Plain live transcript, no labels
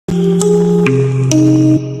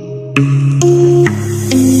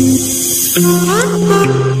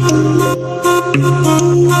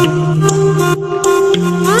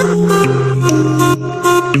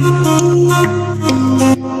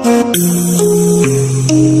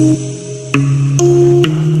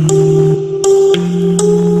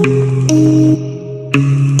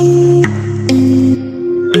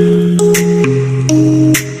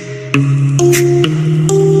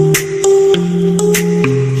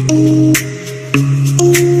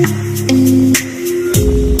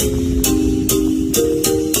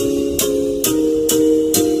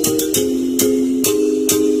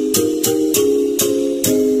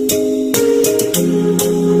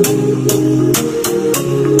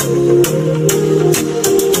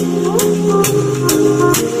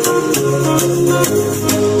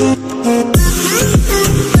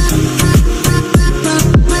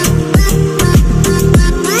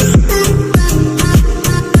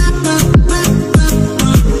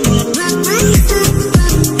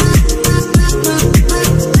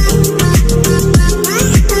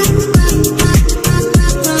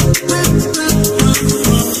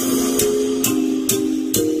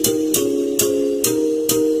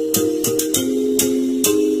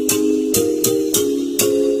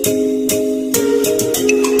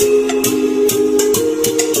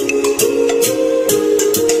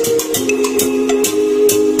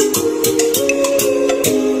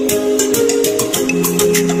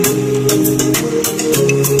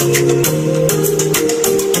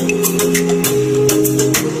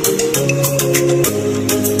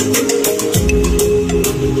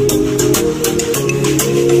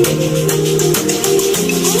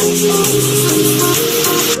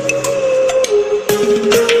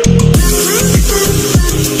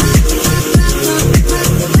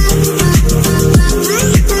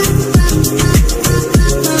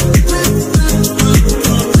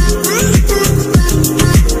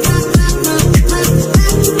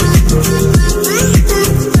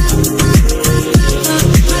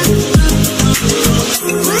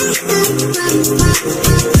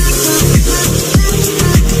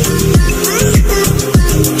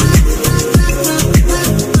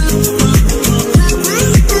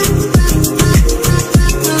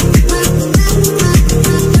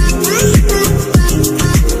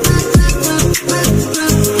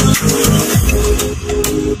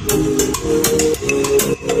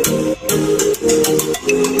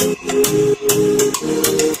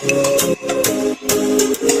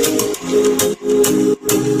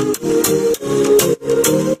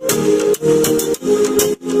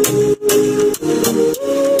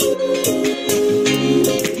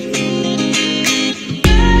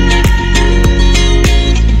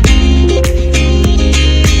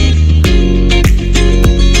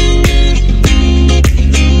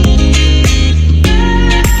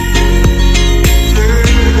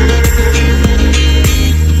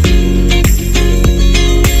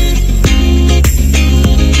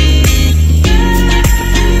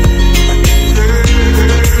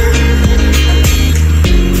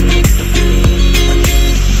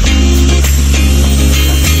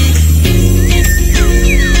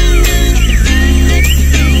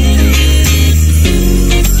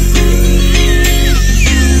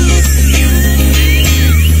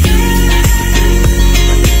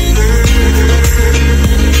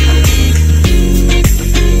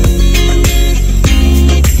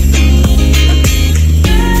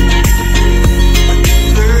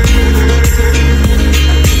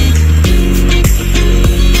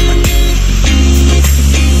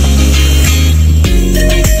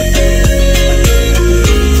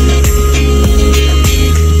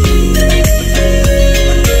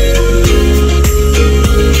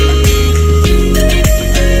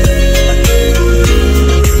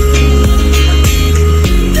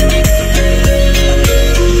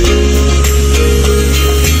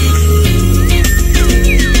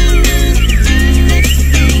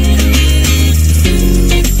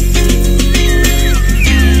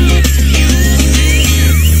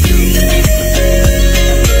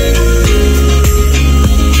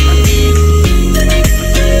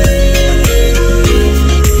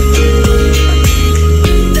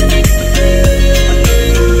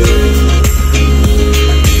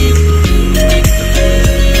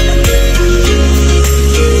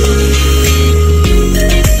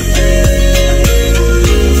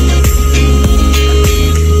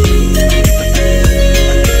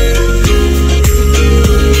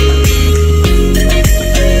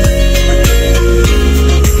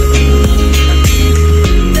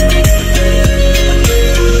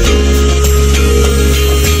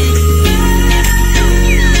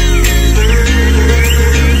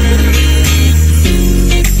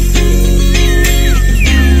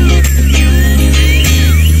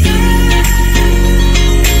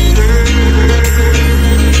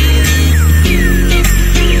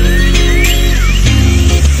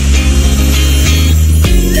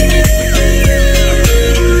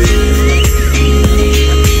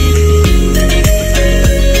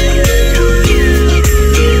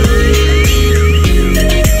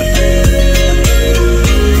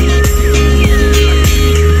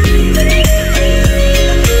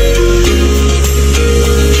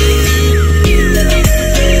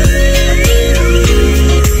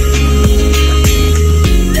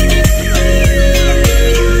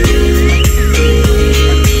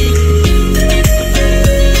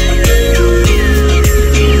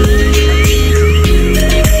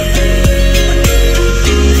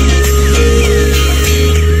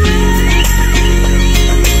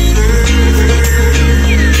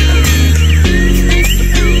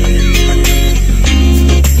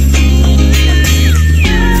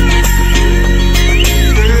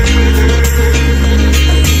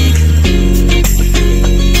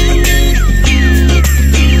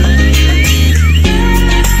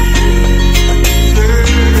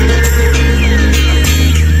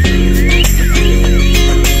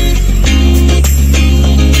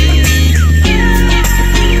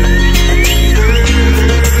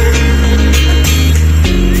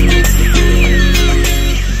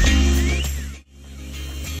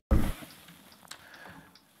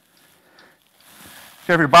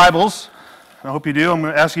you have your Bibles, I hope you do, I'm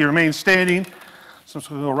going to ask you to remain standing. So I'm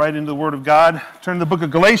going to go right into the Word of God. Turn to the book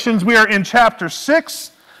of Galatians. We are in chapter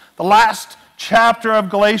 6, the last chapter of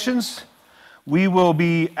Galatians. We will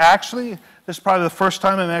be this is probably the first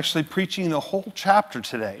time I'm actually preaching the whole chapter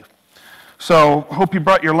today. So hope you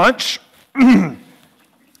brought your lunch.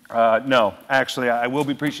 No, actually, I will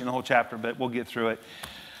be preaching the whole chapter, but we'll get through it.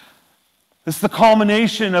 This is the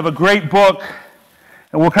culmination of a great book,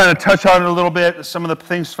 and we'll kind of touch on it a little bit, some of the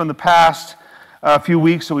things from the past few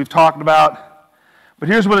weeks that we've talked about. But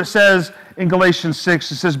here's what it says in Galatians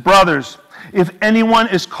 6. It says, "Brothers, if anyone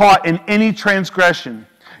is caught in any transgression,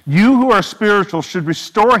 you who are spiritual should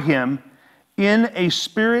restore him in a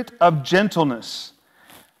spirit of gentleness.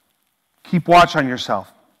 Keep watch on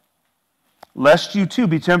yourself, lest you too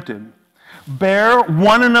be tempted. Bear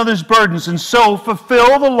one another's burdens and so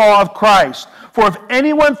fulfill the law of Christ. For if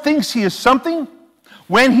anyone thinks he is something,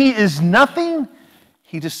 when he is nothing,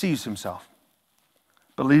 he deceives himself.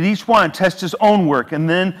 But let each one test his own work, and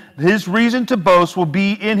then his reason to boast will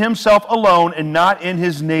be in himself alone and not in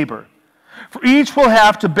his neighbor. For each will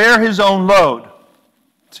have to bear his own load."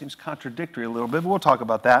 It seems contradictory a little bit, but we'll talk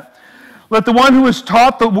about that. "Let the one who is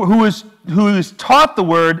taught the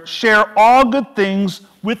word share all good things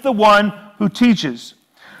with the one who teaches.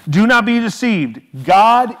 Do not be deceived.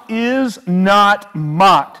 God is not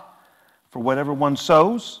mocked. For whatever one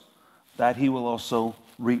sows, that he will also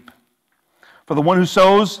reap. For the one who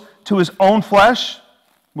sows to his own flesh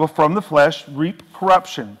will from the flesh reap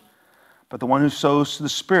corruption. But the one who sows to the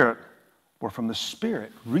Spirit will from the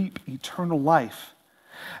Spirit reap eternal life.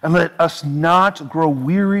 And let us not grow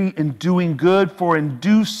weary in doing good, for in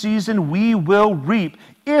due season we will reap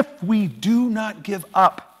if we do not give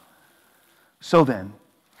up. So then,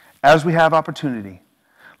 as we have opportunity,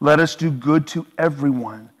 let us do good to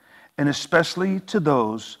everyone, and especially to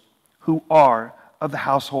those who are of the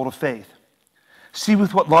household of faith. See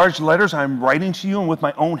with what large letters I am writing to you and with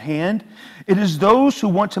my own hand. It is those who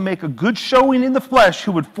want to make a good showing in the flesh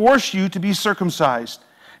who would force you to be circumcised,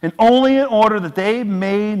 and only in order that they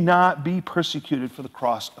may not be persecuted for the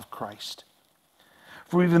cross of Christ.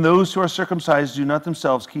 For even those who are circumcised do not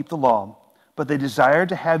themselves keep the law, but they desire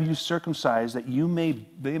to have you circumcised, that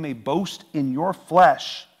they may boast in your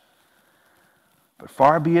flesh. But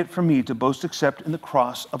far be it from me to boast except in the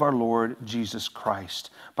cross of our Lord Jesus Christ,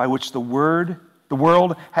 by which the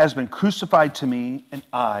world has been crucified to me, and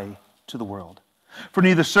I to the world. For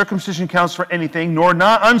neither circumcision counts for anything, nor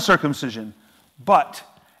not uncircumcision, but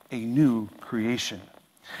a new creation.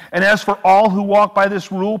 And as for all who walk by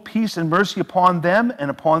this rule, peace and mercy upon them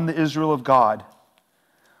and upon the Israel of God.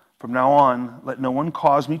 From now on, let no one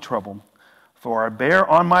cause me trouble, for I bear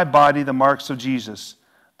on my body the marks of Jesus.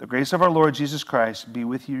 The grace of our Lord Jesus Christ be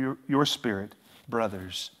with you, your spirit,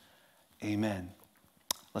 brothers. Amen."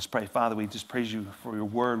 Let's pray. Father, we just praise you for your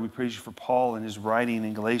word. We praise you for Paul and his writing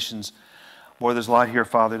in Galatians. Boy, there's a lot here,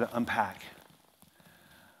 Father, to unpack.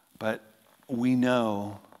 But we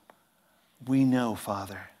know,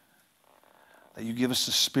 Father, that you give us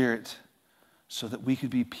the Spirit so that we could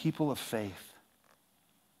be people of faith.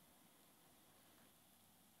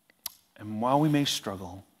 And while we may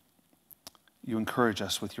struggle, you encourage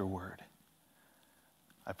us with your word.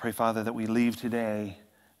 I pray, Father, that we leave today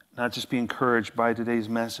not just be encouraged by today's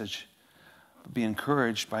message, but be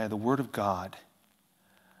encouraged by the word of God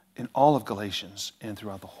in all of Galatians and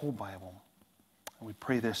throughout the whole Bible. And we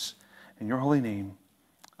pray this in your holy name.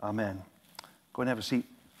 Amen. Go and have a seat.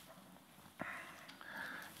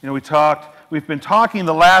 You know, we've been talking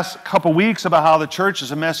the last couple weeks about how the church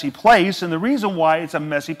is a messy place, and the reason why it's a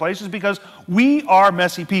messy place is because we are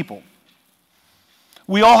messy people.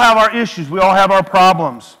 We all have our issues. We all have our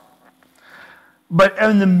problems. But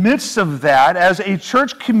in the midst of that, as a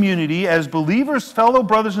church community, as believers, fellow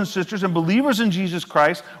brothers and sisters, and believers in Jesus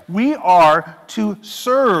Christ, we are to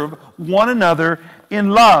serve one another in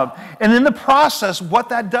love. And in the process, what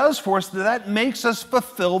that does for us, that makes us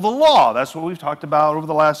fulfill the law. That's what we've talked about over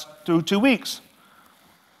the last two weeks.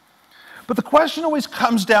 But the question always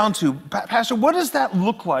comes down to, Pastor, what does that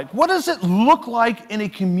look like? What does it look like in a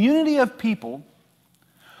community of people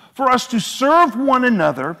for us to serve one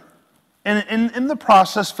another and in the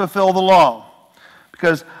process fulfill the law?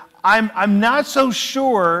 Because I'm not so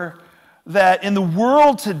sure that in the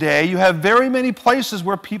world today you have very many places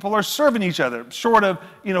where people are serving each other, short of,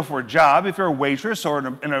 for a job, if you're a waitress or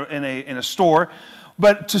in a store.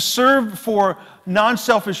 But to serve for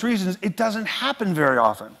non-selfish reasons, it doesn't happen very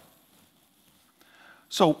often.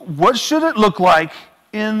 So what should it look like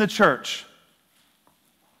in the church?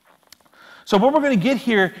 So what we're going to get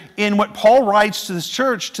here in what Paul writes to this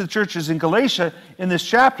church, to the churches in Galatia in this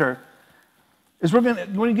chapter, is we're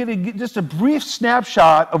going to get just a brief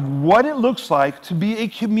snapshot of what it looks like to be a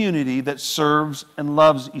community that serves and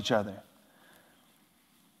loves each other.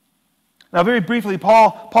 Now, very briefly,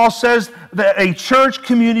 Paul says that a church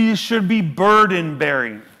community should be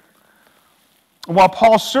burden-bearing. While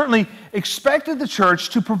Paul certainly expected the church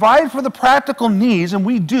to provide for the practical needs, and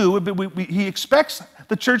we do, but he expects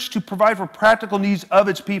the church to provide for practical needs of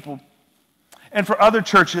its people and for other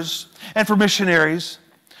churches and for missionaries,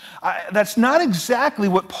 that's not exactly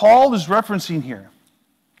what Paul is referencing here.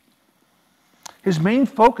 His main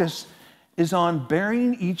focus is on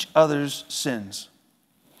bearing each other's sins.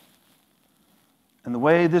 And the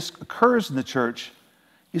way this occurs in the church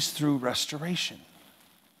is through restoration.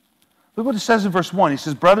 Look what it says in verse 1. He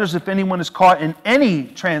says, brothers, if anyone is caught in any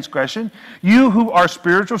transgression, you who are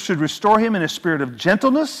spiritual should restore him in a spirit of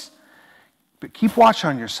gentleness, but keep watch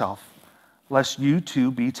on yourself, lest you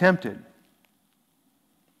too be tempted.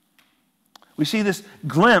 We see this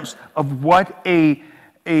glimpse of what a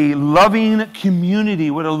loving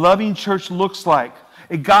community, what a loving church looks like.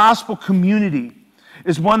 A gospel community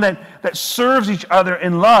is one that serves each other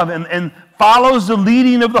in love and follows the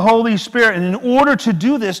leading of the Holy Spirit. And in order to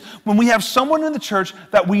do this, when we have someone in the church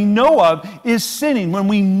that we know of is sinning, when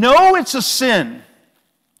we know it's a sin,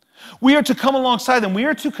 we are to come alongside them. We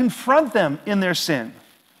are to confront them in their sin.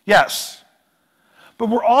 Yes. But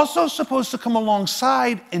we're also supposed to come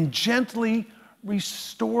alongside and gently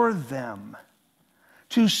restore them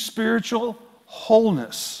to spiritual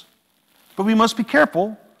wholeness. But we must be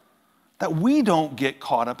careful that we don't get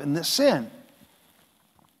caught up in this sin.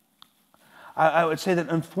 I would say that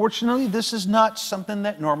unfortunately this is not something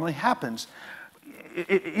that normally happens.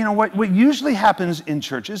 What usually happens in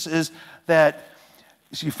churches is that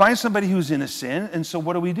you find somebody who's in a sin, and so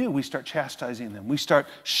what do? We start chastising them. We start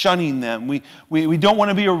shunning them. We don't want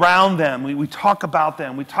to be around them. We talk about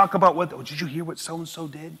them. We talk about did you hear what so-and-so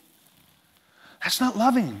did? That's not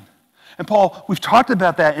loving. And Paul, we've talked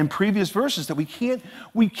about that in previous verses, that we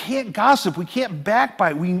can't gossip, we can't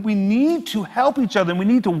backbite. We need to help each other, and we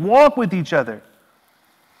need to walk with each other.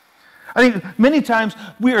 I think many times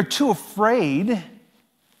we are too afraid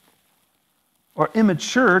or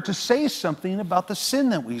immature to say something about the sin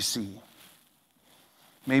that we see.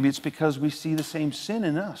 Maybe it's because we see the same sin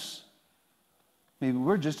in us. Maybe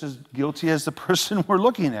we're just as guilty as the person we're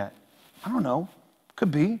looking at. I don't know.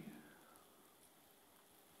 Could be.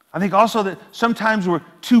 I think also that sometimes we're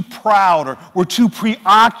too proud or we're too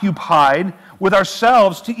preoccupied with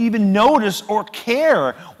ourselves to even notice or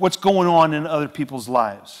care what's going on in other people's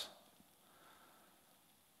lives.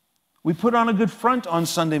 We put on a good front on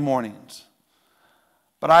Sunday mornings.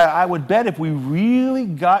 But I would bet if we really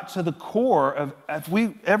got to the core of,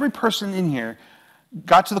 every person in here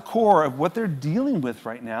got to the core of what they're dealing with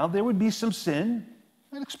right now, there would be some sin.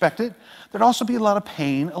 I'd expect it. There'd also be a lot of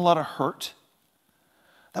pain, a lot of hurt.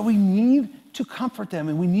 That we need to comfort them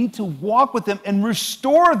and we need to walk with them and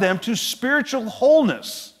restore them to spiritual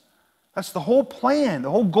wholeness. That's the whole plan,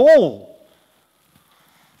 the whole goal.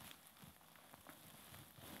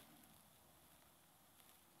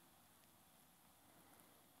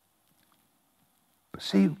 But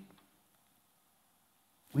see,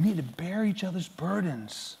 we need to bear each other's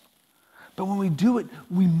burdens. But when we do it,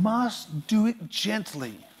 we must do it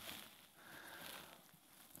gently.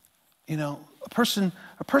 You know, a person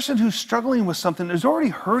who's struggling with something is already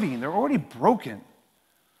hurting. They're already broken.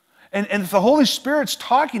 And if the Holy Spirit's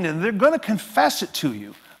talking to them, they're going to confess it to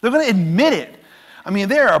you. They're going to admit it. I mean,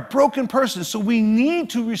 they're a broken person, so we need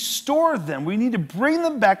to restore them. We need to bring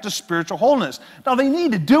them back to spiritual wholeness. Now, they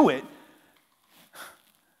need to do it.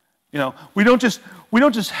 You know, we don't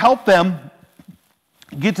just help them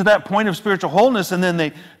get to that point of spiritual wholeness, and then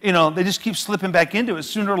they just keep slipping back into it.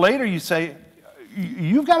 Sooner or later, you say,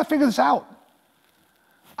 you've got to figure this out.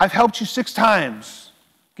 I've helped you 6 times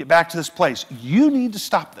get back to this place. You need to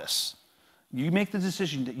stop this. You make the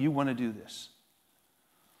decision that you want to do this.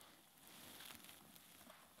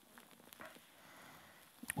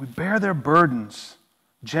 We bear their burdens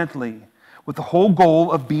gently with the whole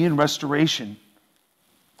goal of being restoration.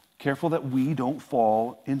 Careful that we don't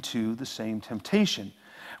fall into the same temptation.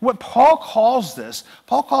 What Paul calls this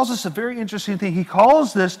a very interesting thing. He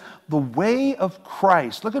calls this the way of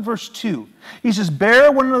Christ. Look at verse 2. He says,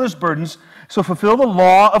 bear one another's burdens, so fulfill the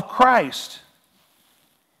law of Christ.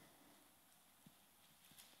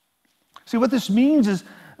 See, what this means is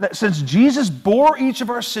that since Jesus bore each of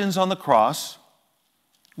our sins on the cross,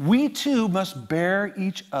 we too must bear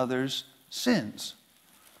each other's sins.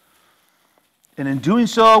 And in doing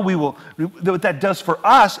so, what that does for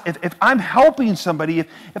us, if I'm helping somebody,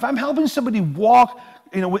 if I'm helping somebody walk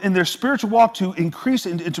in their spiritual walk, to increase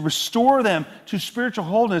it and to restore them to spiritual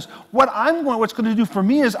wholeness, what's going to do for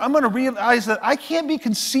me is I'm going to realize that I can't be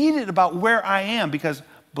conceited about where I am, because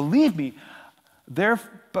believe me,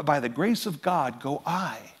 but by the grace of God go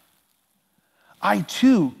I. I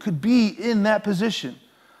too could be in that position.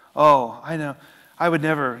 Oh, I know. I would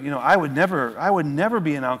never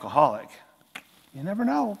be an alcoholic. You never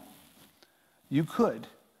know. You could.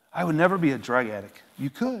 I would never be a drug addict. You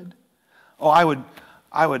could. Oh, I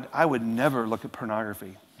would never look at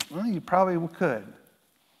pornography. Well, you probably could.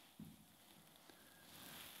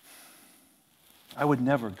 I would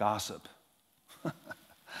never gossip.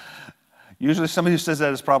 Usually somebody who says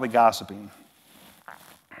that is probably gossiping.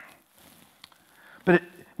 But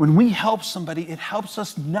when we help somebody, it helps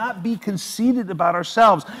us not be conceited about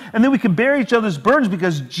ourselves. And then we can bear each other's burdens,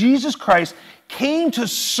 because Jesus Christ came to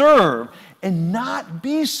serve and not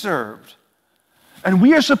be served. And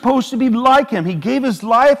we are supposed to be like him. He gave his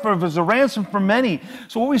life as a ransom for many.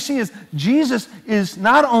 So what we see is Jesus is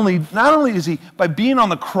not only is he, by being on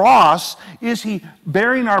the cross, is he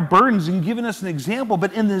bearing our burdens and giving us an example,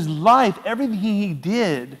 but in his life, everything he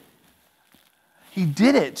did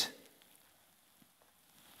it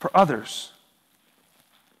for others.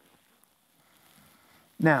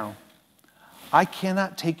 Now, I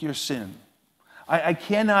cannot take your sin. I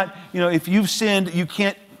cannot, if you've sinned, you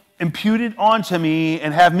can't impute it onto me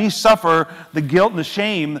and have me suffer the guilt and the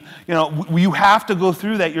shame. You have to go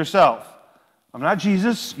through that yourself. I'm not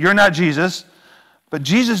Jesus. You're not Jesus. But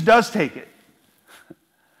Jesus does take it.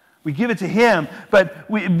 We give it to him, but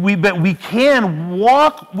we can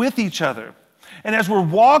walk with each other. And as we're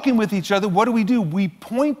walking with each other, what do? We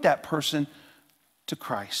point that person to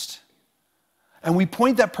Christ. And we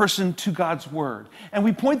point that person to God's Word. And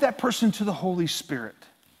we point that person to the Holy Spirit.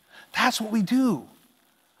 That's what we do.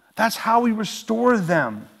 That's how we restore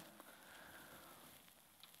them.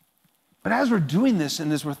 But as we're doing this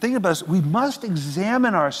and as we're thinking about this, we must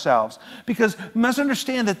examine ourselves, because we must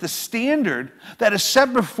understand that the standard that is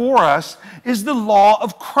set before us is the law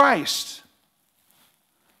of Christ.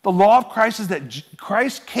 The law of Christ is that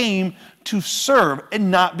Christ came to serve and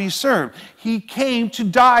not be served. He came to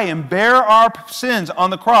die and bear our sins on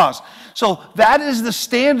the cross. So that is the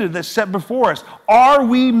standard that's set before us. Are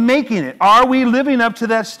we making it? Are we living up to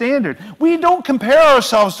that standard? We don't compare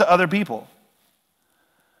ourselves to other people.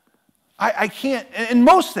 I can't, in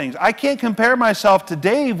most things, I can't compare myself to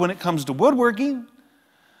Dave when it comes to woodworking.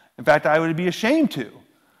 In fact, I would be ashamed to.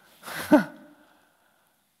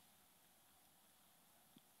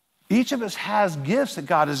 Each of us has gifts that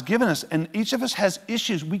God has given us, and each of us has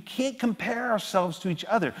issues. We can't compare ourselves to each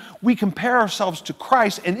other. We compare ourselves to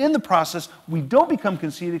Christ, and in the process, we don't become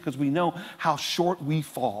conceited because we know how short we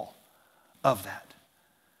fall of that.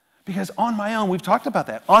 Because on my own, we've talked about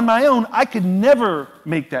that. On my own, I could never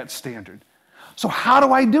make that standard. So how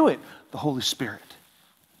do I do it? The Holy Spirit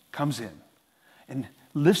comes in and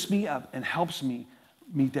lifts me up and helps me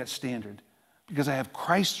meet that standard, because I have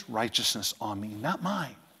Christ's righteousness on me, not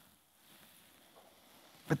mine.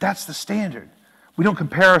 But that's the standard. We don't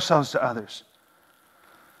compare ourselves to others.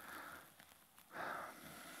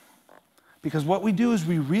 Because what we do is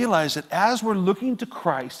we realize that as we're looking to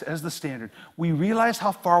Christ as the standard, we realize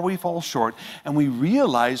how far we fall short, and we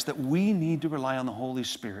realize that we need to rely on the Holy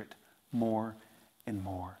Spirit more and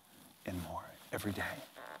more and more every day.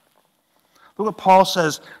 Look what Paul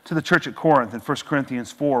says to the church at Corinth in 1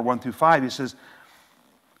 Corinthians 4, 1-5. He says,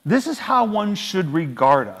 this is how one should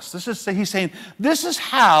regard us. He's saying, this is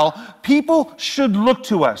how people should look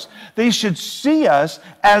to us. They should see us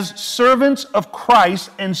as servants of Christ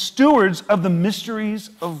and stewards of the mysteries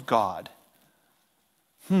of God.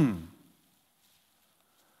 Oh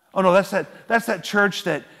no, that's that church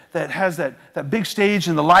that has that big stage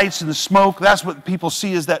and the lights and the smoke. That's what people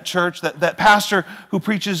see as that church. That pastor who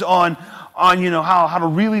preaches on how to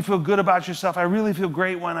really feel good about yourself. I really feel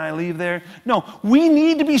great when I leave there. No, we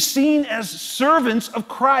need to be seen as servants of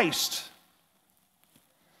Christ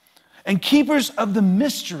and keepers of the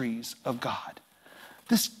mysteries of God.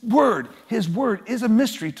 This word, his word, is a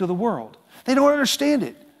mystery to the world. They don't understand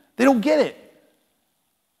it. They don't get it.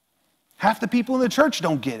 Half the people in the church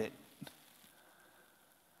don't get it.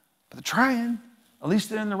 But they're trying. At least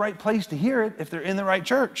they're in the right place to hear it if they're in the right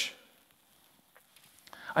church.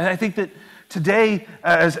 And I think that today,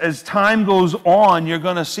 as time goes on, you're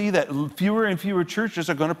going to see that fewer and fewer churches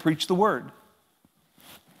are going to preach the word.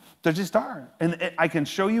 There just are. And I can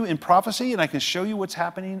show you in prophecy, and I can show you what's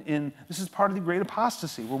happening this is part of the great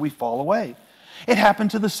apostasy where we fall away. It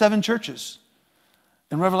happened to the 7 churches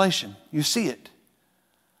in Revelation. You see it.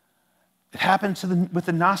 It happened with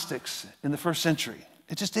the Gnostics in the first century.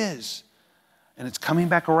 It just is. And it's coming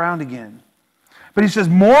back around again. But he says,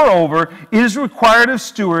 moreover, it is required of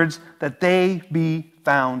stewards that they be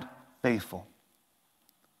found faithful.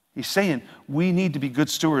 He's saying we need to be good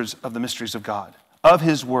stewards of the mysteries of God, of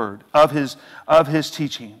His Word, of His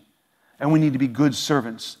teaching. And we need to be good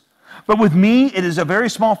servants. But with me, it is a very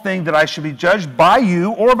small thing that I should be judged by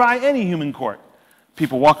you or by any human court.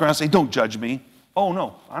 People walk around and say, don't judge me. Oh,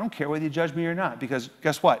 no, I don't care whether you judge me or not, because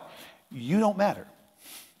guess what? You don't matter.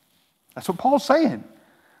 That's what Paul's saying.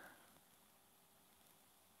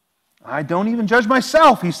 I don't even judge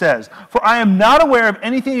myself, he says, for I am not aware of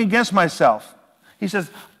anything against myself. He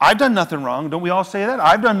says, I've done nothing wrong. Don't we all say that?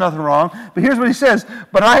 I've done nothing wrong. But here's what he says,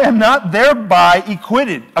 but I am not thereby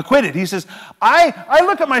acquitted. He says, I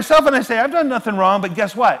look at myself and I say, I've done nothing wrong, but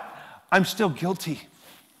guess what? I'm still guilty.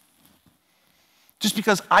 Just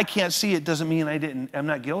because I can't see it doesn't mean I'm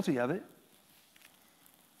not guilty of it.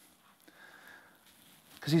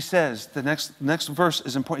 Because he says, the next verse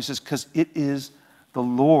is important. He says, because it is the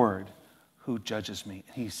Lord who judges me.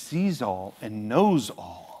 He sees all and knows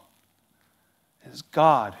all. It is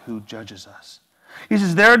God who judges us. He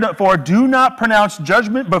says, therefore, do not pronounce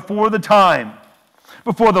judgment before the time.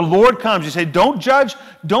 Before the Lord comes, you say, don't judge,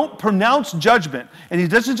 don't pronounce judgment. And he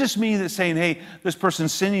doesn't just mean that saying, hey, this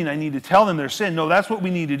person's sinning, I need to tell them their sin. No, that's what we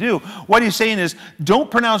need to do. What he's saying is, don't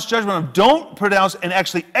pronounce judgment, don't pronounce and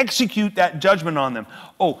actually execute that judgment on them.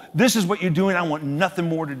 Oh, this is what you're doing, I want nothing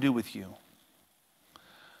more to do with you. I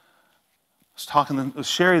was talking to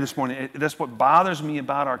Sherry this morning, that's what bothers me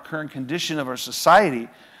about our current condition of our society.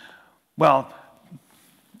 Well,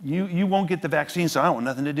 you won't get the vaccine, so I want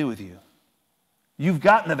nothing to do with you. You've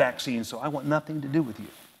gotten the vaccine, so I want nothing to do with you.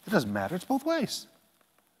 It doesn't matter. It's both ways.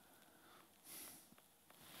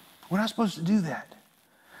 We're not supposed to do that.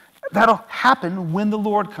 That'll happen when the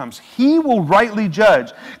Lord comes. He will rightly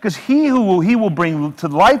judge, because he will bring to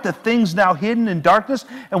light the things now hidden in darkness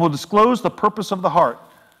and will disclose the purpose of the heart.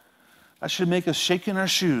 That should make us shake in our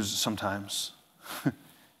shoes sometimes.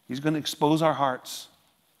 He's going to expose our hearts.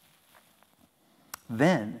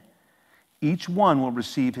 Then each one will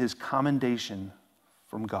receive his commendation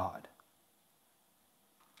from God.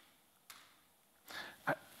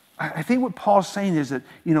 I think what Paul's saying is that,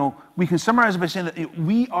 we can summarize it by saying that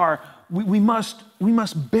we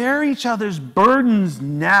must bear each other's burdens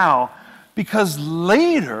now, because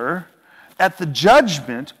later at the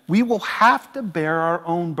judgment we will have to bear our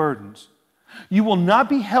own burdens. You will not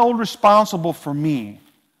be held responsible for me.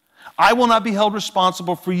 I will not be held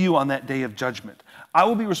responsible for you on that day of judgment. I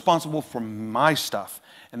will be responsible for my stuff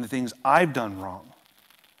and the things I've done wrong.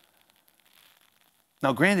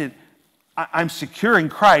 Now, granted, I'm secure in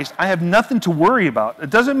Christ. I have nothing to worry about. It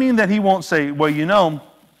doesn't mean that he won't say, well,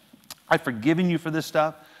 I've forgiven you for this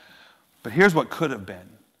stuff, but here's what could have been.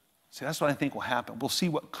 See, that's what I think will happen. We'll see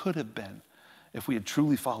what could have been if we had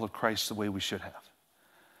truly followed Christ the way we should have.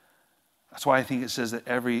 That's why I think it says that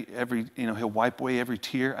every he'll wipe away every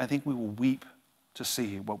tear. I think we will weep to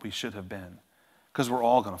see what we should have been, because we're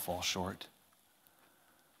all going to fall short.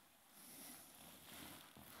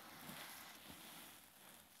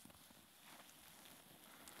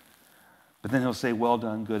 But then he'll say, well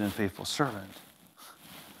done, good and faithful servant.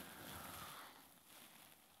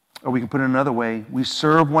 Or we can put it another way. We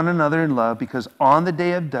serve one another in love, because on the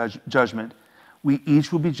day of judgment, we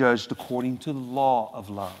each will be judged according to the law of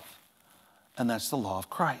love. And that's the law of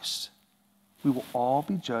Christ. We will all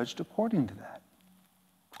be judged according to that.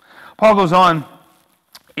 Paul goes on,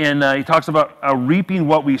 and he talks about reaping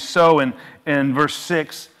what we sow in verse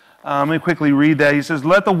 6. Let me quickly read that. He says,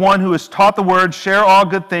 let the one who has taught the word share all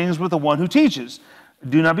good things with the one who teaches.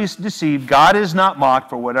 Do not be deceived. God is not mocked,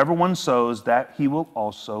 for whatever one sows, that he will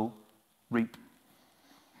also reap.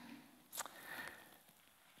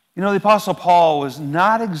 The Apostle Paul was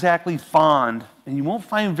not exactly fond, and you won't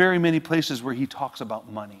find very many places where he talks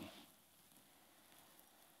about money.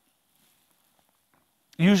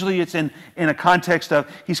 Usually it's in a context of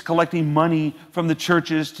he's collecting money from the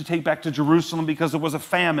churches to take back to Jerusalem because there was a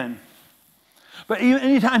famine. But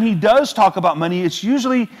anytime he does talk about money, it's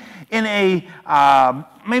usually in a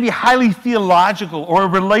maybe highly theological or a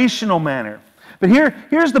relational manner. But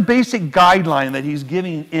here's the basic guideline that he's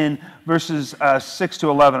giving in verses 6 to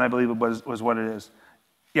 11, I believe it was what it is.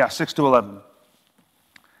 Yeah, 6 to 11.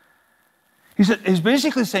 He's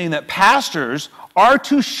basically saying that pastors are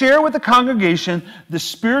to share with the congregation the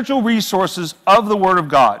spiritual resources of the Word of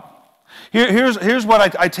God. Here's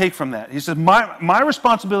what I take from that. He says, my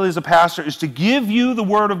responsibility as a pastor is to give you the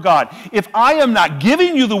Word of God. If I am not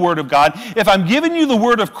giving you the Word of God, if I'm giving you the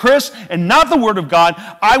Word of Chris and not the Word of God,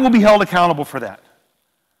 I will be held accountable for that.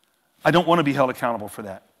 I don't want to be held accountable for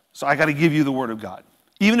that. So I got to give you the Word of God.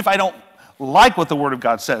 Even if I don't like what the Word of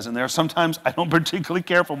God says, and there are sometimes I don't particularly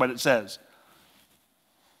care for what it says.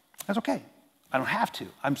 That's okay. I don't have to.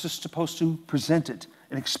 I'm just supposed to present it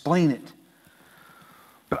and explain it.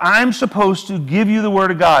 But I'm supposed to give you the Word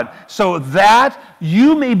of God so that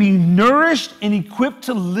you may be nourished and equipped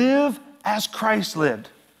to live as Christ lived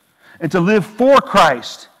and to live for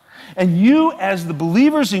Christ. And you, as the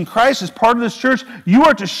believers in Christ, as part of this church, you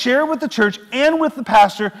are to share with the church and with the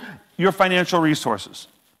pastor your financial resources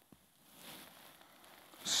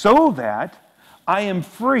so that I am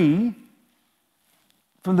free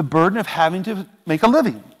from the burden of having to make a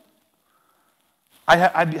living.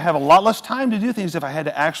 I'd have a lot less time to do things if I had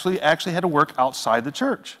to actually had to work outside the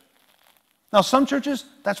church. Now, some churches,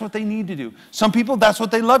 that's what they need to do. Some people, that's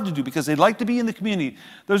what they love to do because they like to be in the community.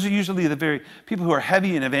 Those are usually the very people who are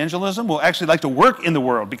heavy in evangelism will actually like to work in the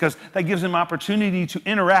world because that gives them opportunity to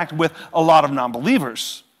interact with a lot of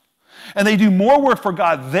non-believers. And they do more work for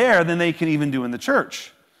God there than they can even do in the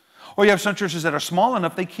church. Or you have some churches that are small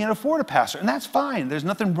enough they can't afford a pastor, and that's fine. There's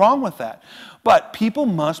nothing wrong with that. But people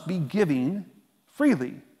must be giving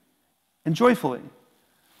freely and joyfully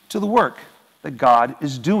to the work that God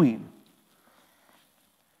is doing.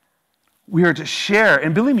 We are to share,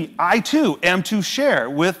 and believe me, I too am to share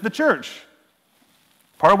with the church.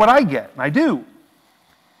 Part of what I get, and I do.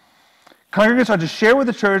 Congregants are to share with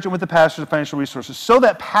the church and with the pastors the financial resources so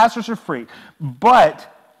that pastors are free. But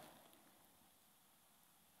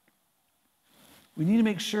we need to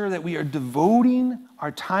make sure that we are devoting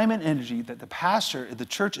our time and energy, that the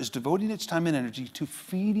church is devoting its time and energy to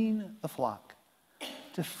feeding the flock,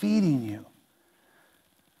 to feeding you.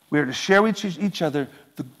 We are to share with each other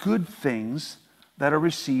the good things that are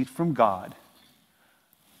received from God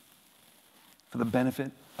for the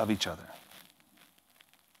benefit of each other.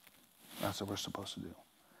 That's what we're supposed to do.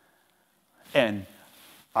 And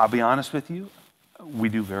I'll be honest with you, we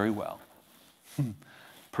do very well.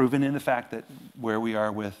 Proven in the fact that where we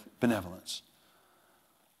are with benevolence.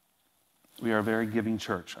 We are a very giving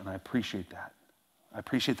church, and I appreciate that. I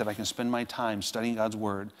appreciate that I can spend my time studying God's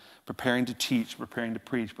Word, preparing to teach, preparing to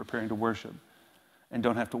preach, preparing to worship, and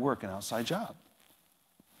don't have to work an outside job.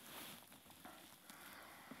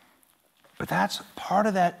 But that's part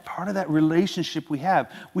of that relationship we have.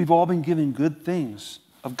 We've all been given good things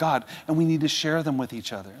of God, and we need to share them with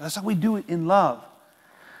each other. That's how we do it in love.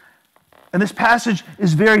 And this passage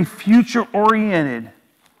is very future-oriented.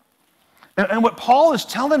 And what Paul is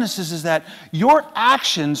telling us is that your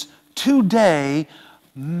actions today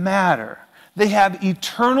matter. They have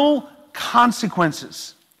eternal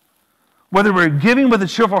consequences. Whether we're giving with a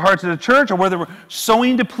cheerful heart to the church or whether we're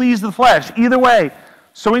sowing to please the flesh. Either way,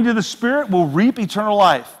 sowing to the Spirit will reap eternal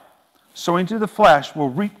life. Sowing to the flesh will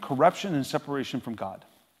reap corruption and separation from God.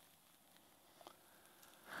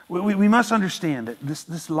 We must understand that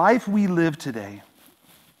this life we live today,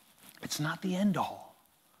 it's not the end all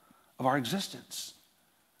of our existence.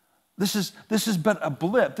 This is but a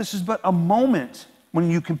blip. This is but a moment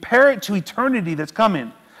when you compare it to eternity that's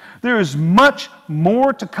coming. There is much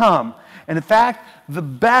more to come. And in fact, the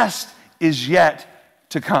best is yet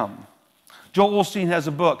to come. Joel Osteen has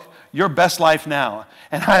a book, Your Best Life Now.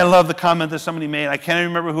 And I love the comment that somebody made. I can't even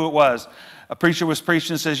remember who it was. A preacher was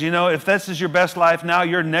preaching and says, you know, if this is your best life now,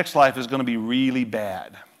 your next life is going to be really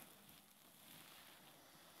bad.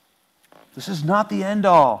 This is not the end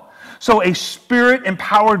all. So a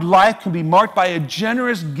Spirit-empowered life can be marked by a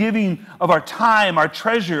generous giving of our time, our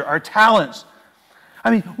treasure, our talents.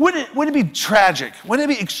 I mean, wouldn't it be tragic?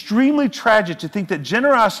 Wouldn't it be extremely tragic to think that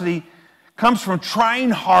generosity comes from trying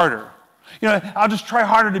harder? You know, I'll just try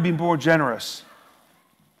harder to be more generous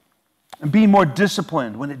and be more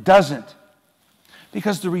disciplined when it doesn't.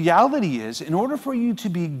 Because the reality is, in order for you to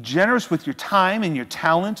be generous with your time and your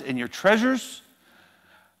talent and your treasures,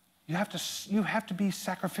 you have to be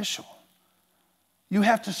sacrificial. You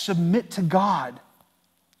have to submit to God,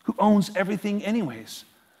 who owns everything anyways.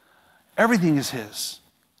 Everything is His.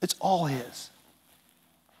 It's all His.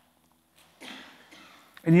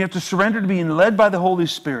 And you have to surrender to being led by the Holy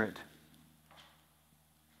Spirit.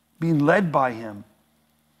 Being led by Him.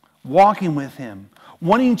 Walking with Him.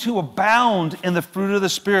 Wanting to abound in the fruit of the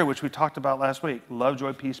Spirit, which we talked about last week. Love,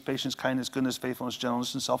 joy, peace, patience, kindness, goodness, faithfulness,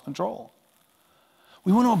 gentleness, and self-control.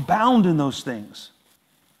 We want to abound in those things.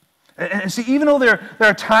 And see, even though there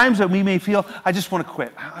are times that we may feel, I just want to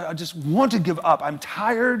quit. I just want to give up. I'm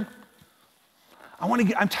tired.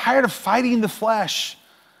 I'm tired of fighting the flesh.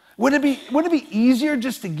 Wouldn't it be easier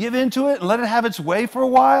just to give into it and let it have its way for a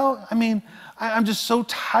while? I mean, I'm just so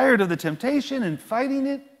tired of the temptation and fighting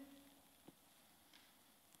it.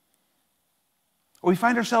 Or we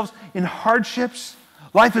find ourselves in hardships,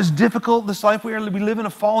 Life is difficult. This life we live in a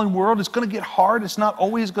fallen world. It's going to get hard. It's not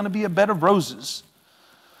always going to be a bed of roses.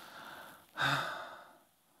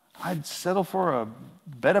 I'd settle for a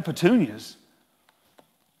bed of petunias.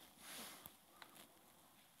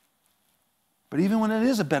 But even when it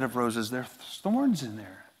is a bed of roses, there are thorns in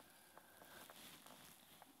there.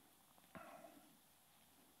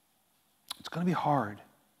 It's going to be hard.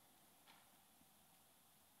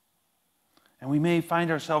 And we may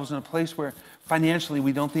find ourselves in a place where financially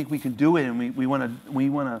we don't think we can do it, and we want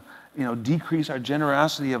to decrease our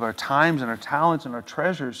generosity of our times and our talents and our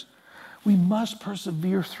treasures. We must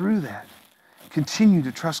persevere through that. Continue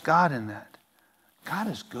to trust God in that. God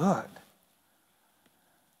is good.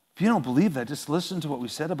 If you don't believe that, just listen to what we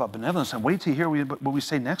said about benevolence and wait to hear what we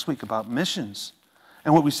say next week about missions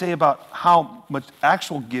and what we say about how much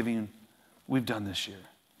actual giving we've done this year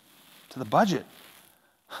to the budget.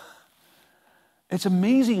 It's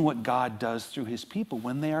amazing what God does through his people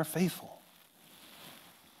when they are faithful.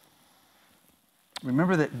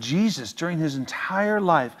 Remember that Jesus, during his entire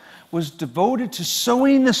life, was devoted to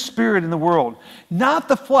sowing the Spirit in the world. Not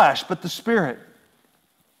the flesh, but the Spirit.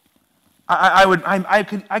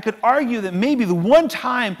 I could argue that maybe the one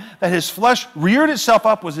time that his flesh reared itself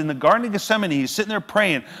up was in the Garden of Gethsemane. He's sitting there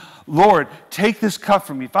praying, Lord, take this cup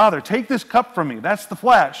from me. Father, take this cup from me. That's the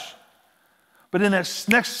flesh. But in that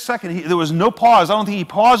next second, there was no pause. I don't think he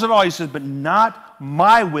paused at all. He says, but not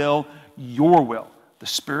my will, your will. The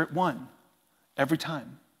Spirit won every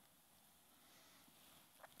time.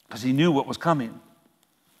 Because he knew what was coming.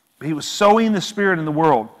 But he was sowing the Spirit in the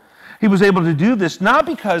world. He was able to do this not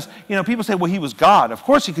because, people say, well, he was God. Of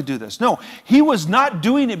course he could do this. No, he was not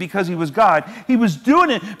doing it because he was God. He was doing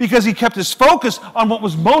it because he kept his focus on what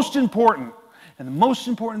was most important. And the most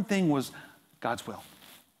important thing was God's will.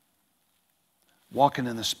 Walking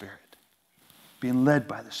in the Spirit. Being led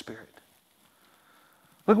by the Spirit.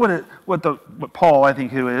 Look what Paul, I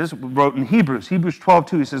think who is, wrote in Hebrews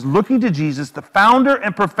 12:2. He says, looking to Jesus, the founder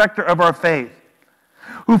and perfecter of our faith,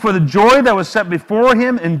 who for the joy that was set before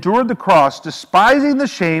him endured the cross, despising the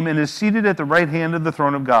shame, and is seated at the right hand of the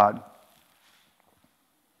throne of God.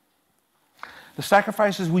 The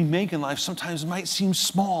sacrifices we make in life sometimes might seem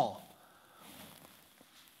small,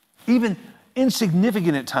 even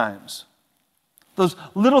insignificant at times. Those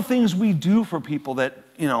little things we do for people that,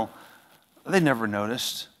 they never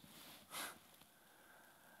noticed.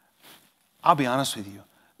 I'll be honest with you.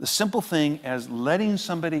 The simple thing as letting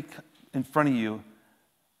somebody in front of you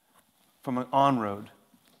from an on-road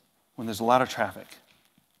when there's a lot of traffic.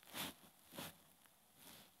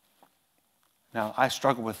 Now, I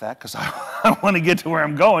struggle with that because I want to get to where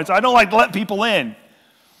I'm going, so I don't like to let people in.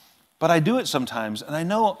 But I do it sometimes, and I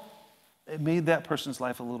know it made that person's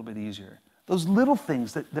life a little bit easier. Those little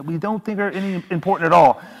things that we don't think are any important at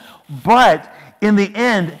all. But in the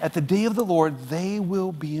end, at the day of the Lord, they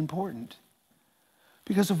will be important.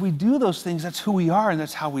 Because if we do those things, that's who we are and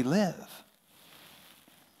that's how we live.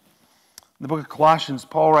 In the book of Colossians,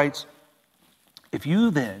 Paul writes, if you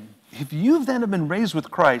then have been raised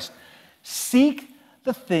with Christ, seek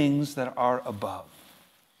the things that are above,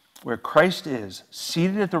 where Christ is,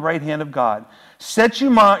 seated at the right hand of God. Set your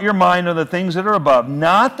mind on the things that are above,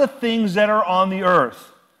 not the things that are on the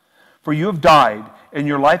earth. For you have died, and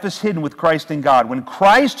your life is hidden with Christ in God. When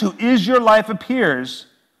Christ, who is your life, appears,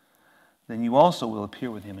 then you also will appear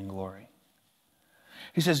with him in glory.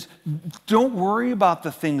 He says, don't worry about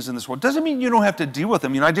the things in this world. Doesn't mean you don't have to deal with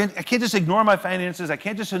them. I can't just ignore my finances. I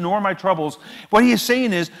can't just ignore my troubles. What he is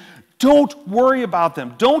saying is, don't worry about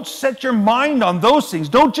them. Don't set your mind on those things.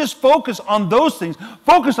 Don't just focus on those things.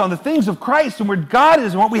 Focus on the things of Christ and where God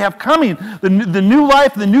is and what we have coming. The new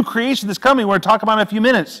life, the new creation that's coming. We're going to talk about in a few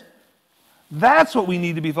minutes. That's what we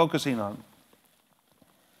need to be focusing on.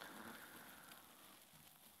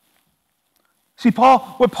 See,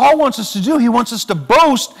 what Paul wants us to do, he wants us to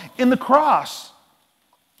boast in the cross.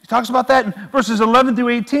 He talks about that in verses 11 through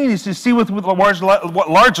 18. He says, see what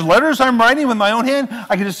large letters I'm writing with my own hand?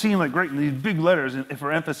 I can just see him like great, these big letters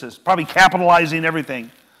for emphasis, probably capitalizing everything.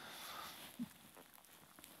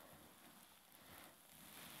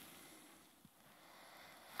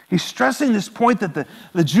 He's stressing this point that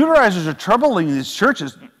the Judaizers are troubling these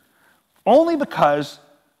churches only because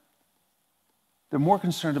they're more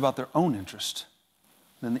concerned about their own interest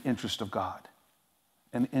than the interest of God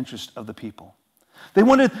and the interest of the people. They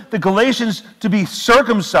wanted the Galatians to be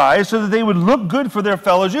circumcised so that they would look good for their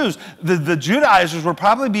fellow Jews. The Judaizers were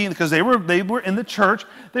probably being, because they were in the church,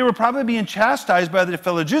 they were probably being chastised by their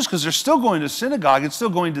fellow Jews because they're still going to synagogue and still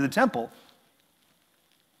going to the temple.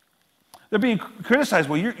 They're being criticized.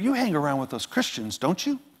 Well, you hang around with those Christians, don't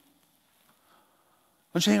you?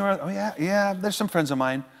 Don't you hang around? Oh, yeah, there's some friends of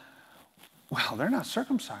mine. Well, they're not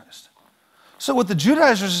circumcised. So what the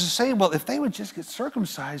Judaizers are saying, well, if they would just get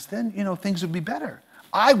circumcised, then, things would be better.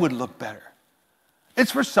 I would look better.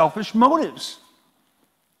 It's for selfish motives.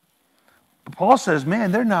 But Paul says,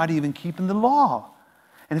 man, they're not even keeping the law.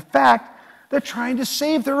 And in fact, they're trying to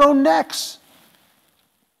save their own necks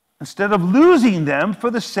instead of losing them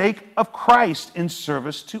for the sake of Christ in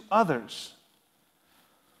service to others.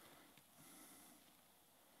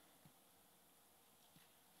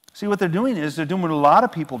 See, what they're doing is they're doing what a lot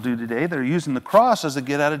of people do today. They're using the cross as a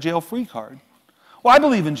get-out-of-jail-free card. Well, I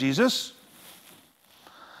believe in Jesus.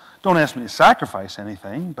 Don't ask me to sacrifice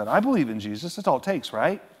anything, but I believe in Jesus. That's all it takes,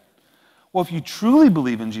 right? Well, if you truly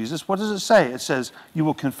believe in Jesus, what does it say? It says you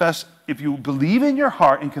will confess, if you believe in your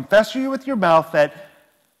heart and confess with your mouth that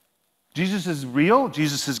Jesus is real,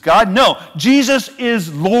 Jesus is God. No, Jesus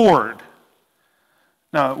is Lord.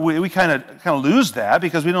 Now, we kind of lose that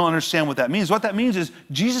because we don't understand what that means. What that means is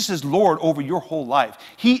Jesus is Lord over your whole life.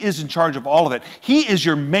 He is in charge of all of it. He is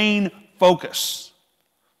your main focus.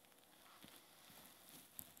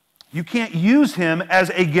 You can't use him as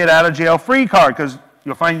a get-out-of-jail-free card because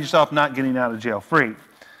you'll find yourself not getting out of jail free.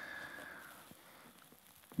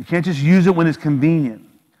 You can't just use it when it's convenient.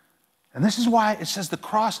 And this is why it says the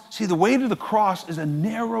cross. See, the way to the cross is a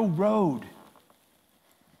narrow road.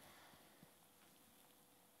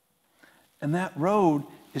 And that road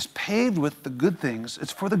is paved with the good things.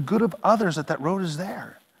 It's for the good of others that road is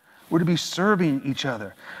there. We're to be serving each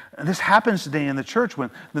other. And this happens today in the church when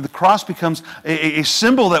the cross becomes a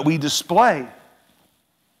symbol that we display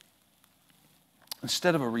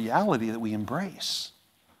instead of a reality that we embrace.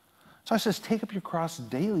 So it says, take up your cross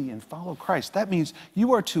daily and follow Christ. That means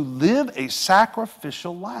you are to live a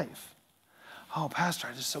sacrificial life. Oh, Pastor,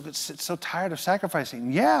 I just so tired of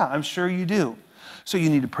sacrificing. Yeah, I'm sure you do. So you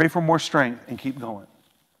need to pray for more strength and keep going.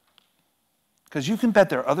 Because you can bet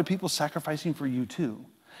there are other people sacrificing for you too.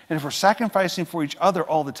 And if we're sacrificing for each other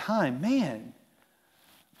all the time, man,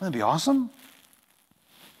 wouldn't that be awesome?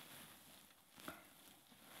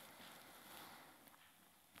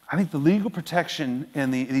 I think the legal protection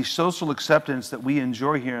and the social acceptance that we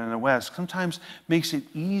enjoy here in the West sometimes makes it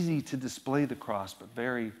easy to display the cross, but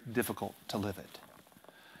very difficult to live it.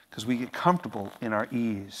 Because we get comfortable in our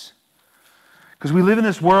ease. Because we live in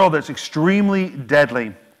this world that's extremely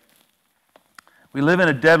deadly. We live in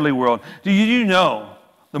a deadly world. Do you know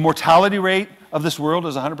the mortality rate of this world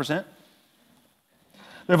is 100%? There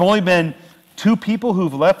have only been 2 people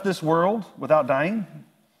who've left this world without dying.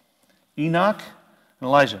 Enoch and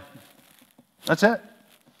Elijah. That's it.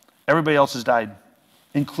 Everybody else has died,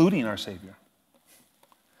 including our Savior.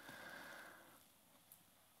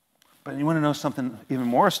 But you want to know something even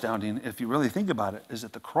more astounding, if you really think about it, is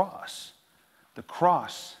that the cross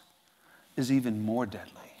is even more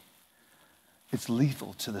deadly. It's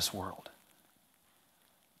lethal to this world.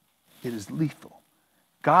 It is lethal.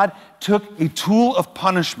 God took a tool of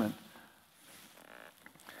punishment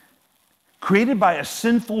created by a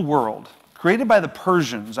sinful world, created by the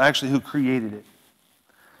Persians, actually, who created it,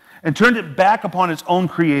 and turned it back upon its own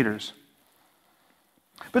creators.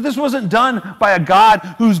 But this wasn't done by a God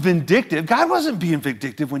who's vindictive. God wasn't being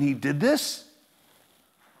vindictive when he did this.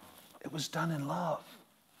 It was done in love.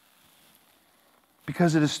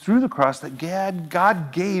 Because it is through the cross that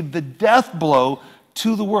God gave the death blow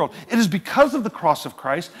to the world. It is because of the cross of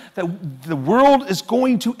Christ that the world is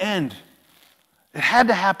going to end. It had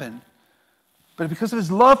to happen. But because of his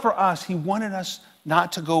love for us, he wanted us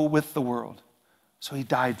not to go with the world. So he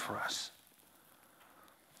died for us.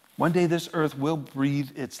 One day this earth will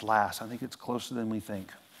breathe its last. I think it's closer than we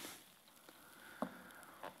think.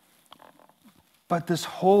 But this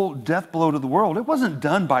whole death blow to the world, it wasn't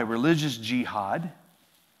done by religious jihad.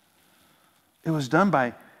 It was done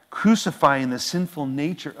by crucifying the sinful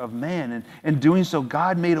nature of man. And doing so,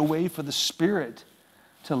 God made a way for the Spirit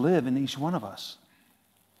to live in each one of us.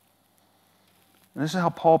 And this is how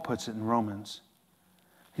Paul puts it in Romans.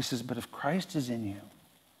 He says, but if Christ is in you,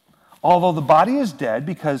 although the body is dead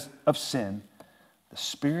because of sin, the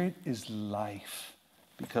Spirit is life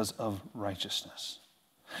because of righteousness.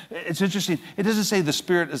 It's interesting. It doesn't say the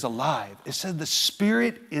Spirit is alive. It said the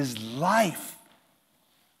Spirit is life.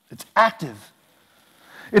 It's active.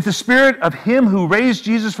 If the Spirit of him who raised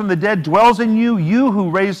Jesus from the dead dwells in you,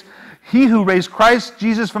 he who raised Christ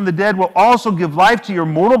Jesus from the dead will also give life to your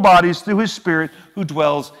mortal bodies through his Spirit who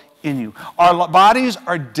dwells in you. Our bodies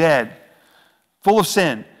are dead, full of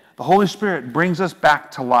sin. The Holy Spirit brings us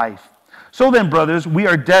back to life. So then, brothers, we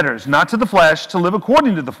are debtors, not to the flesh, to live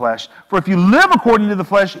according to the flesh. For if you live according to the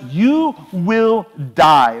flesh, you will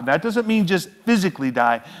die. That doesn't mean just physically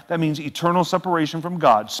die. That means eternal separation from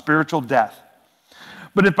God, spiritual death.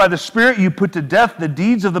 But if by the Spirit you put to death the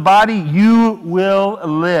deeds of the body, you will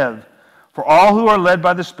live. For all who are led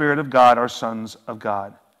by the Spirit of God are sons of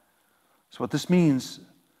God. So what this means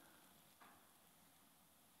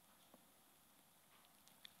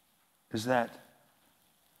is that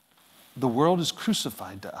the world is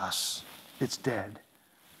crucified to us. It's dead.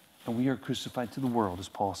 And we are crucified to the world, as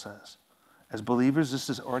Paul says. As believers, this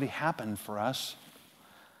has already happened for us,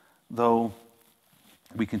 though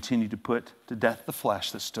we continue to put to death the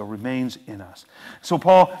flesh that still remains in us. So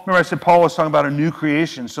Paul, remember I said Paul was talking about a new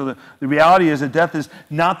creation. So the reality is that death is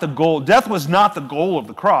not the goal. Death was not the goal of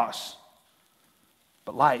the cross,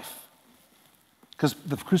 but life. Because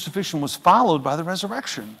the crucifixion was followed by the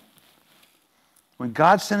resurrection. When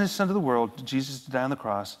God sent his son to the world, Jesus to die on the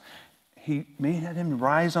cross, he made him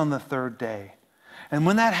rise on the third day. And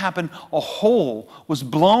when that happened, a hole was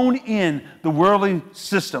blown in the worldly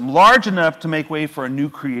system, large enough to make way for a new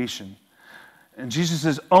creation. And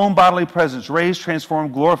Jesus' own bodily presence, raised,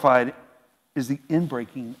 transformed, glorified, is the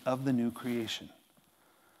inbreaking of the new creation.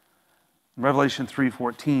 In Revelation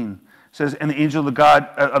 3:14 says, and the angel of God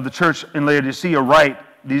of the church in Laodicea write,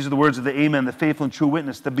 these are the words of the Amen, the faithful and true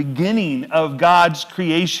witness, the beginning of God's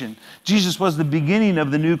creation. Jesus was the beginning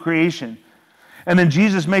of the new creation. And then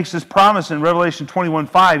Jesus makes this promise in Revelation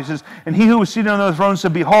 21:5. He says, and he who was seated on the throne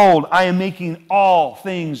said, behold, I am making all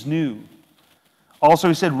things new. Also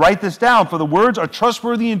he said, write this down, for the words are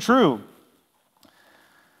trustworthy and true.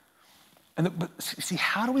 But see,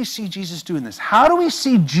 how do we see Jesus doing this? How do we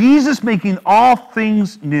see Jesus making all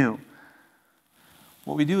things new?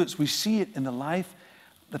 What we do is we see it in the life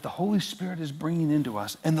that the Holy Spirit is bringing into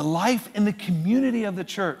us and the life in the community of the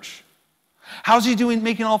church. How's he doing,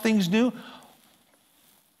 making all things new?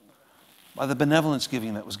 By the benevolence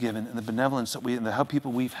giving that was given and the benevolence that and the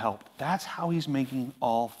people we've helped. That's how he's making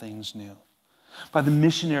all things new. By the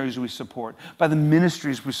missionaries we support, by the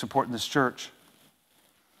ministries we support in this church.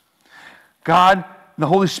 God, the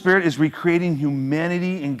Holy Spirit, is recreating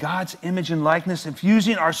humanity in God's image and likeness,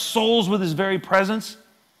 infusing our souls with his very presence.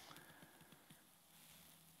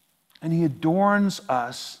 And he adorns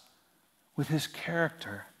us with his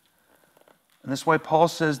character. And that's why Paul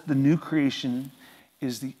says the new creation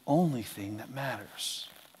is the only thing that matters.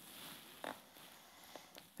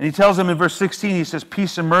 And he tells them in verse 16, he says,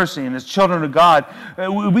 peace and mercy, and as children of God,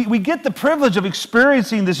 we get the privilege of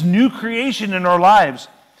experiencing this new creation in our lives.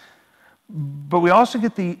 But we also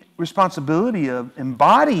get the responsibility of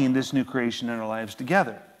embodying this new creation in our lives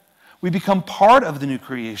together. We become part of the new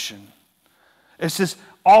creation. It's this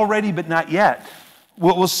already but not yet.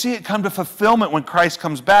 We'll see it come to fulfillment when Christ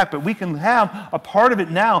comes back, but we can have a part of it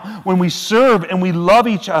now when we serve and we love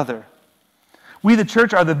each other. We, the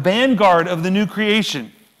church, are the vanguard of the new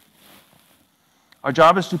creation. Our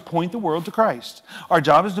job is to point the world to Christ. Our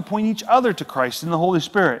job is to point each other to Christ in the Holy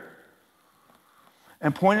Spirit.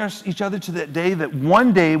 And point each other to that day that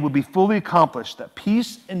one day will be fully accomplished, that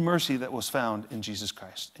peace and mercy that was found in Jesus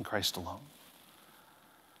Christ, in Christ alone.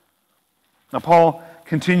 Now, Paul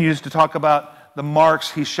continues to talk about the marks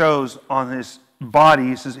he shows on his body.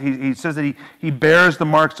 He says that he bears the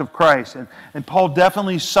marks of Christ. And Paul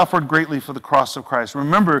definitely suffered greatly for the cross of Christ.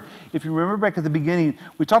 Remember, if you remember back at the beginning,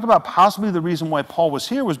 we talked about possibly the reason why Paul was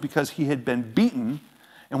here was because he had been beaten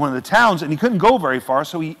in one of the towns, and he couldn't go very far,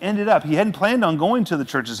 so he hadn't planned on going to the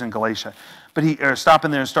churches in Galatia, or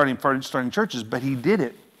stopping there and starting churches, but he did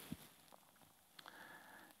it.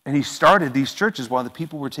 And he started these churches while the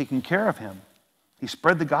people were taking care of him. He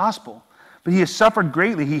spread the gospel. But he has suffered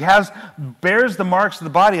greatly. He bears the marks of the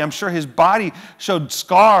body. I'm sure his body showed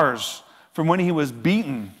scars from when he was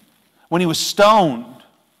beaten, when he was stoned.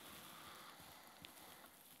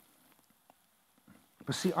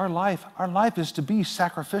 But see, our life is to be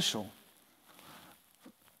sacrificial.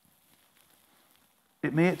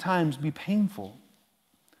 It may at times be painful.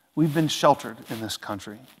 We've been sheltered in this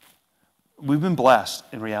country. We've been blessed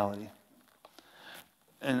in reality.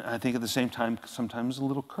 And I think at the same time, sometimes a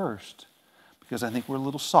little cursed, because I think we're a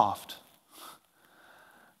little soft.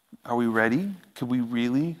 Are we ready? Could we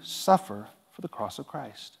really suffer for the cross of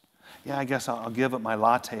Christ? Yeah, I guess I'll give up my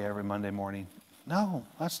latte every Monday morning. No,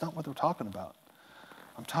 that's not what we're talking about.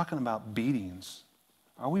 I'm talking about beatings.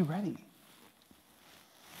 Are we ready?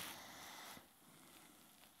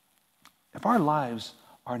 If our lives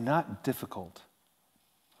are not difficult,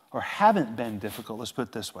 or haven't been difficult, let's put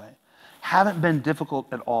it this way, haven't been difficult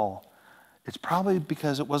at all, it's probably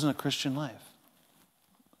because it wasn't a Christian life.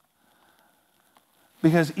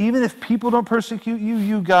 Because even if people don't persecute you,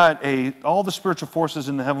 you got all the spiritual forces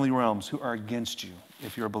in the heavenly realms who are against you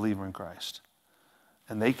if you're a believer in Christ.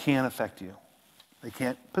 And they can't affect you. They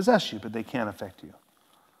can't possess you, but they can affect you.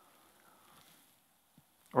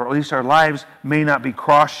 Or at least our lives may not be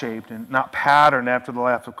cross-shaped and not patterned after the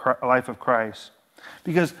life of Christ.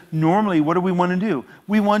 Because normally, what do we want to do?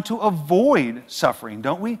 We want to avoid suffering,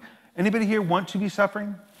 don't we? Anybody here want to be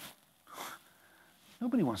suffering?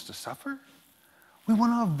 Nobody wants to suffer. We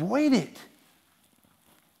want to avoid it.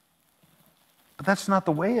 But that's not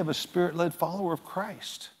the way of a Spirit-led follower of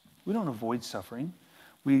Christ. We don't avoid suffering.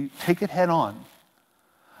 We take it head on.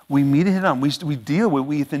 We meet it head on. We deal with it.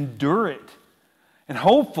 We endure it. And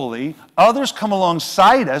hopefully, others come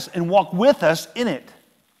alongside us and walk with us in it.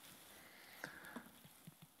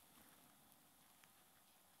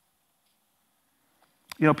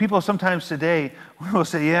 You know, people sometimes today will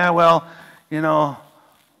say, yeah, well, you know,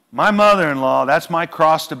 my mother-in-law, that's my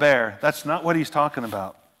cross to bear. That's not what he's talking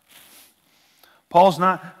about. Paul's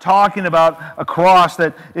not talking about a cross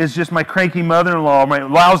that is just my cranky mother-in-law, or my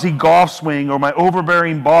lousy golf swing, or my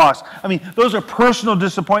overbearing boss. I mean, those are personal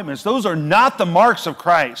disappointments. Those are not the marks of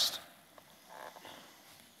Christ.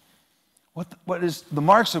 What is the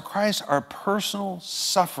marks of Christ are personal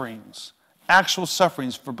sufferings, actual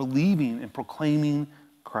sufferings for believing and proclaiming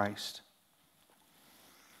Christ.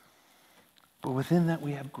 But within that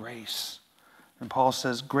we have grace. And Paul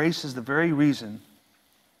says grace is the very reason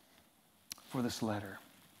for this letter.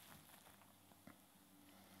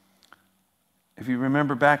 If you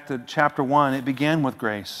remember back to chapter 1, it began with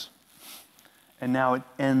grace. And now it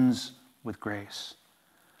ends with grace.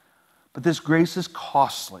 But this grace is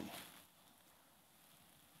costly.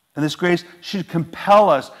 And this grace should compel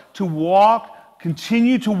us to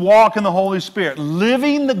continue to walk in the Holy Spirit,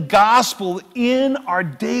 living the gospel in our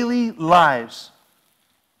daily lives,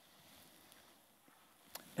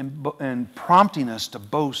 and prompting us to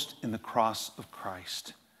boast in the cross of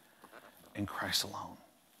Christ and Christ alone.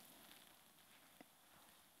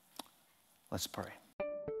 Let's pray.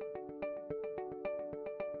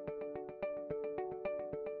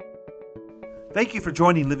 Thank you for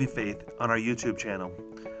joining Living Faith on our YouTube channel.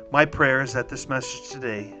 My prayer is that this message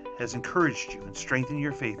today has encouraged you and strengthened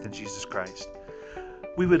your faith in Jesus Christ.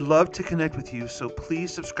 We would love to connect with you, so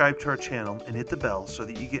please subscribe to our channel and hit the bell so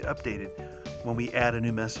that you get updated when we add a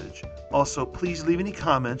new message. Also, please leave any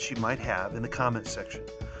comments you might have in the comments section.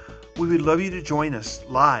 We would love you to join us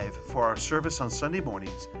live for our service on Sunday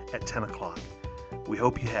mornings at 10 o'clock. We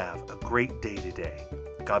hope you have a great day today.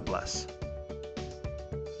 God bless.